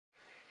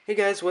Hey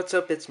guys, what's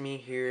up? It's me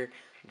here,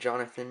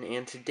 Jonathan,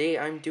 and today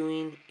I'm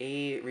doing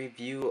a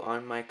review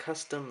on my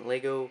custom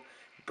Lego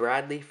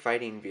Bradley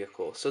fighting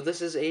vehicle. So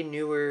this is a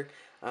newer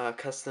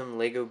custom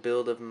Lego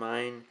build of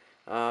mine,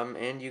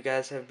 and you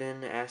guys have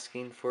been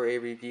asking for a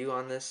review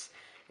on this,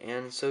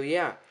 and so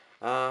yeah,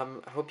 I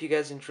hope you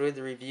guys enjoyed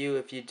the review.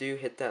 If you do,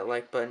 hit that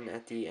like button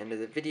at the end of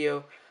the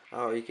video,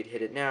 or you could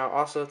hit it now.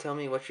 Also, tell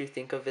me what you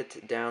think of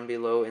it down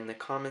below in the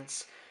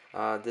comments.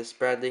 This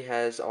Bradley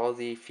has all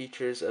the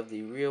features of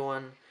the real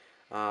one,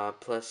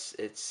 plus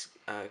it's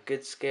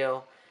good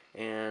scale,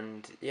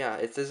 and yeah,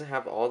 it doesn't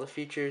have all the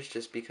features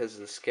just because of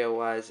the scale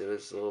wise it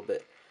was a little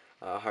bit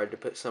hard to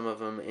put some of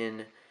them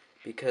in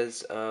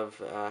because of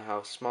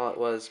how small it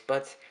was,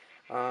 but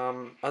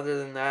other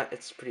than that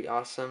it's pretty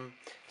awesome.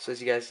 So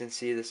as you guys can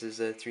see, this is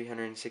a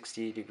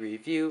 360-degree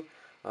view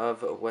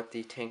of what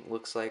the tank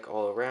looks like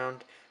all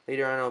around.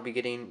 Later on I'll be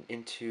getting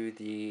into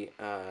the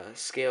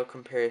scale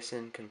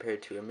comparison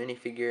compared to a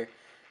minifigure,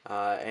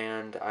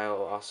 and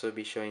I'll also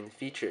be showing the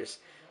features.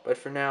 But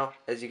for now,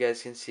 as you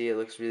guys can see, it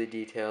looks really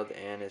detailed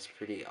and is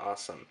pretty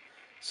awesome.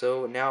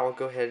 So now I'll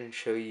go ahead and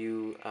show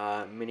you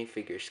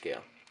minifigure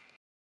scale.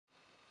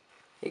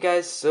 Hey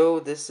guys, so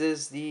this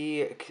is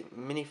the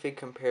minifig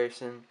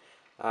comparison.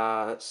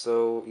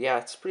 So yeah,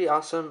 it's pretty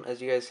awesome. As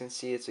you guys can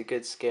see, it's a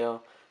good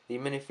scale. The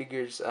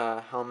minifigure's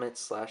helmet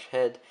slash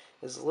head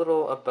is a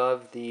little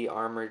above the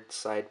armored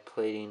side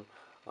plating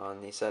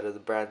on the side of the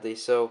Bradley.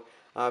 So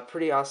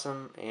pretty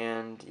awesome,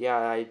 and yeah,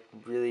 I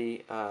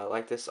really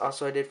like this.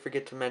 Also, I did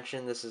forget to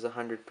mention this is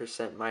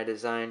 100% my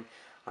design.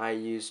 I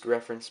used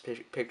reference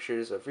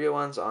pictures of real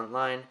ones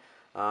online,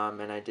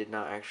 and I did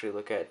not actually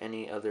look at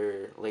any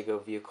other Lego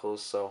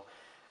vehicles. So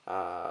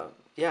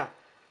yeah,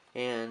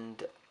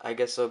 and I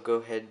guess I'll go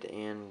ahead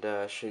and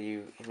show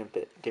you in a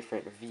bit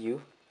different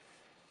view.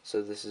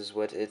 So this is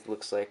what it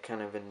looks like,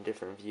 kind of in a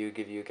different view,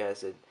 give you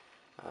guys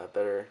a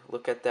better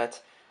look at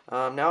that.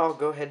 Now I'll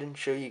go ahead and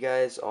show you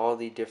guys all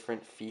the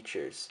different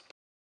features.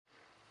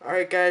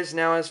 Alright guys,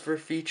 now as for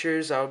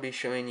features, I'll be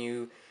showing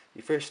you,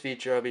 the first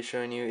feature I'll be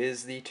showing you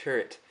is the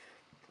turret.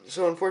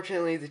 So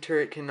unfortunately, the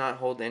turret cannot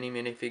hold any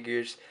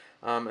minifigures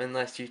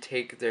unless you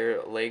take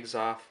their legs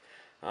off,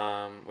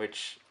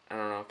 which, I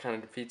don't know, kind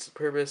of defeats the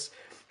purpose.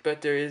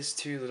 But there is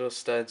two little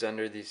studs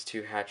under these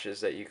two hatches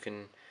that you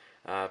can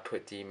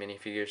put the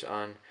minifigures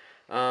on.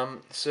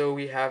 So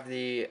we have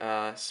the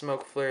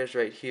smoke flares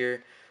right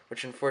here,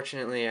 which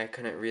unfortunately I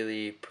couldn't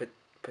really put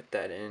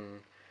that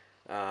in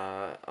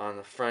on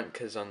the front,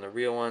 because on the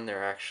real one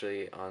they're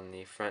actually on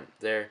the front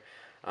there.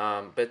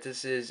 But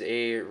this is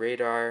a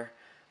radar.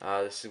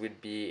 This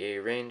would be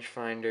a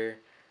rangefinder,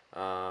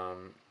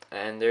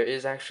 and there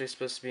is actually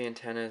supposed to be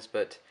antennas,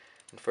 but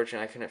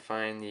unfortunately I couldn't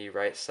find the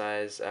right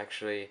size.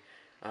 Actually,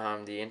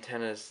 the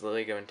antennas, the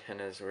Lego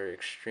antennas, were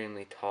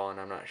extremely tall, and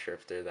I'm not sure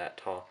if they're that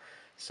tall.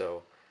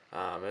 So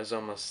it was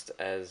almost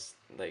as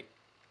like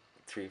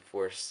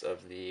 3/4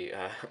 of the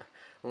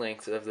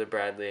length of the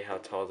Bradley, how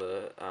tall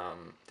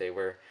they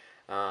were.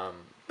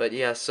 But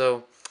yeah,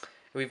 so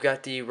we've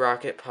got the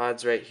rocket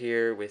pods right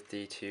here with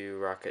the two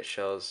rocket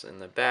shells in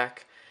the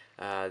back.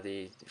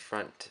 The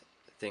front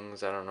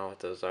things, I don't know what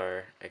those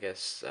are. I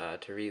guess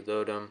to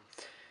reload them.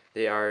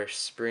 They are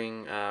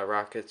spring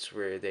rockets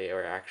where they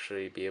are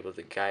actually be able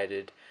to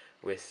guided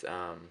with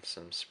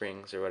some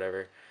springs or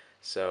whatever.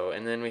 So,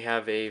 and then we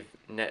have a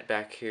net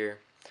back here,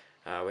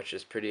 which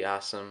is pretty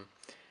awesome.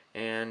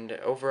 And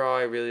overall,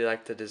 I really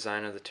like the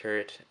design of the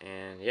turret,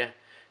 and yeah.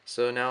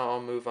 So now I'll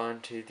move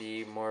on to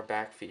the more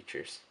back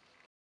features.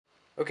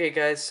 Okay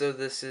guys, so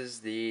this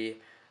is the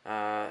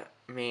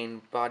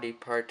main body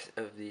part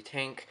of the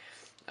tank.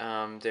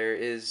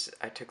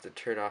 I took the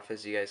turret off,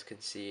 as you guys can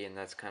see, and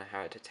that's kind of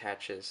how it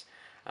attaches.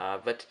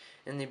 But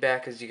in the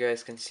back, as you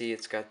guys can see,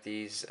 it's got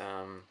these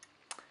not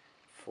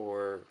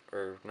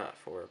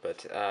four,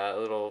 but a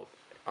little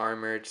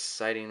armored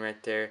siding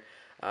right there.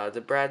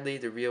 The Bradley,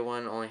 the real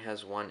one, only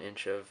has 1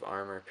 inch of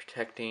armor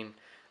protecting.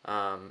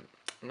 Not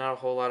a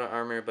whole lot of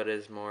armor, but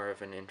is more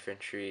of an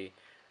infantry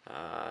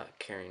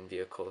carrying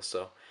vehicle.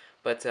 So,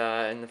 but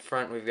in the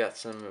front we've got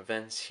some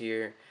vents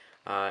here,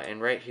 and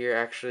right here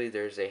actually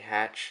there's a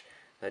hatch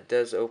that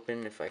does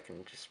open. If I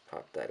can just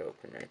pop that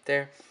open right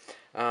there,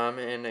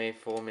 and a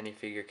full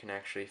minifigure can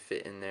actually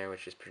fit in there,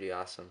 which is pretty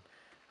awesome.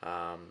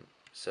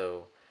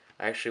 So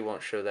I actually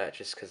won't show that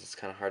just because it's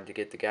kind of hard to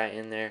get the guy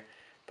in there,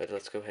 but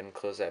let's go ahead and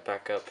close that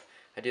back up.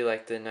 I do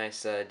like the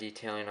nice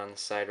detailing on the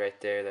side right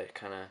there that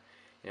kind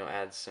of,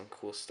 adds some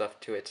cool stuff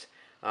to it.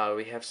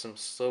 We have some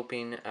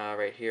sloping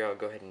right here. I'll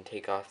go ahead and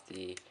take off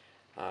the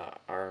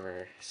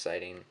armor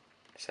siding,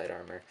 side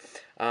armor.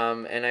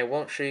 And I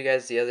won't show you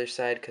guys the other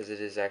side because it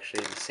is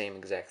actually the same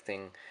exact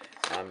thing.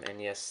 And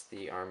yes,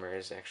 the armor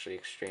is actually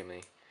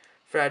extremely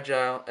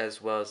fragile,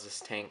 as well as this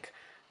tank,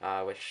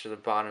 which the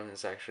bottom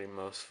is actually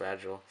most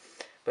fragile.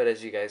 But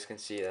as you guys can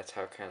see, that's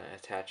how it kind of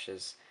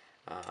attaches,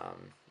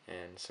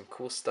 and some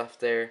cool stuff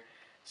there.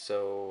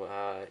 So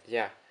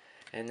yeah,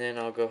 and then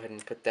I'll go ahead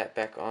and put that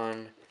back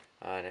on,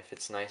 and it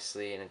fits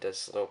nicely, and it does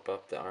slope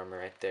up the armor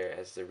right there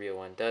as the real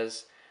one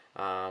does.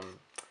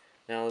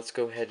 Now let's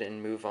go ahead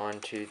and move on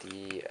to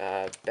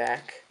the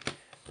back,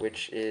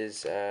 which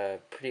is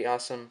pretty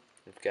awesome.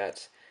 We've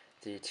got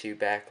the two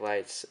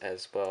backlights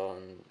as well,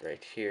 and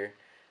right here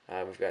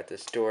we've got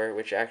this door,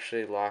 which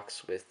actually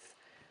locks with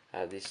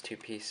these two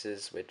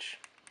pieces, which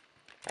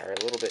are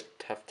a little bit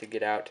tough to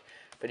get out,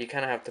 but you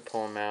kind of have to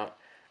pull them out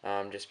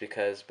just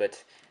because,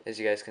 but as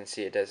you guys can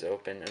see, it does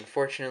open.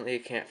 Unfortunately,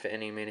 it can't fit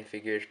any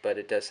minifigures, but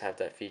it does have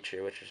that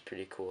feature, which is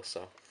pretty cool.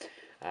 So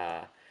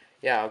uh,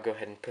 yeah, I'll go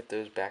ahead and put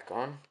those back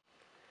on.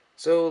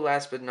 So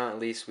last but not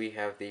least, we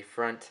have the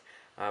front.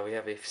 We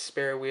have a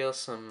spare wheel,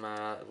 some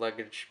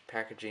luggage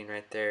packaging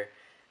right there,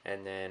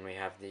 and then we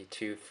have the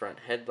two front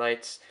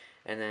headlights,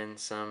 and then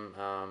some,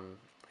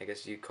 I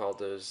guess you call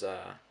those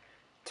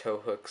tow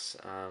hooks,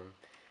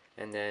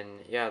 and then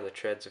yeah, the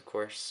treads, of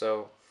course.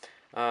 So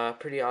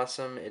pretty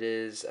awesome. It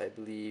is, I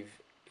believe,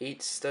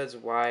 8 studs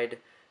wide,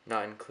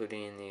 not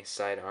including the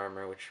side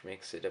armor, which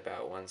makes it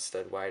about 1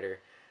 stud wider.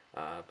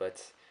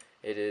 But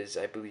it is,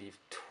 I believe,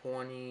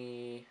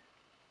 20.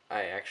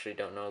 I actually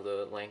don't know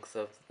the length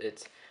of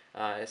it.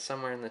 It's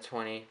somewhere in the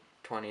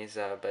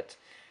 20s, but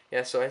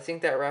yeah, so I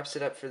think that wraps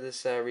it up for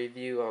this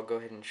review. I'll go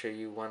ahead and show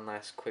you one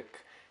last quick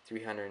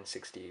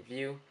 360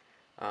 view.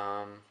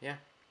 Yeah.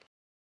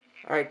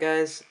 Alright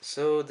guys,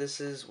 so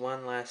this is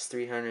one last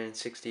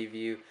 360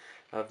 view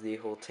of the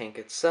whole tank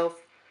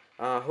itself.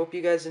 Hope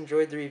you guys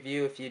enjoyed the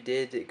review. If you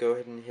did, go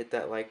ahead and hit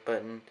that like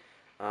button.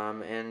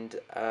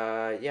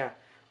 Yeah,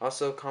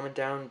 also comment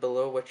down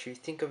below what you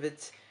think of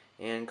it,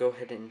 and go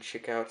ahead and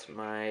check out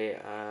my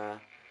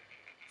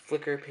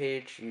FLICKR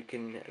page. You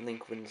can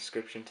link in the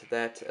description to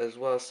that, as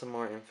well as some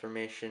more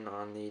information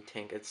on the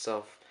tank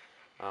itself.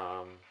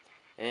 Um,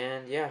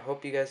 and yeah,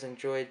 hope you guys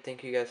enjoyed.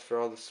 Thank you guys for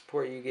all the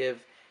support you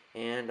give,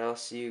 and I'll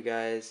see you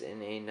guys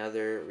in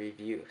another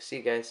review. See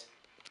you guys.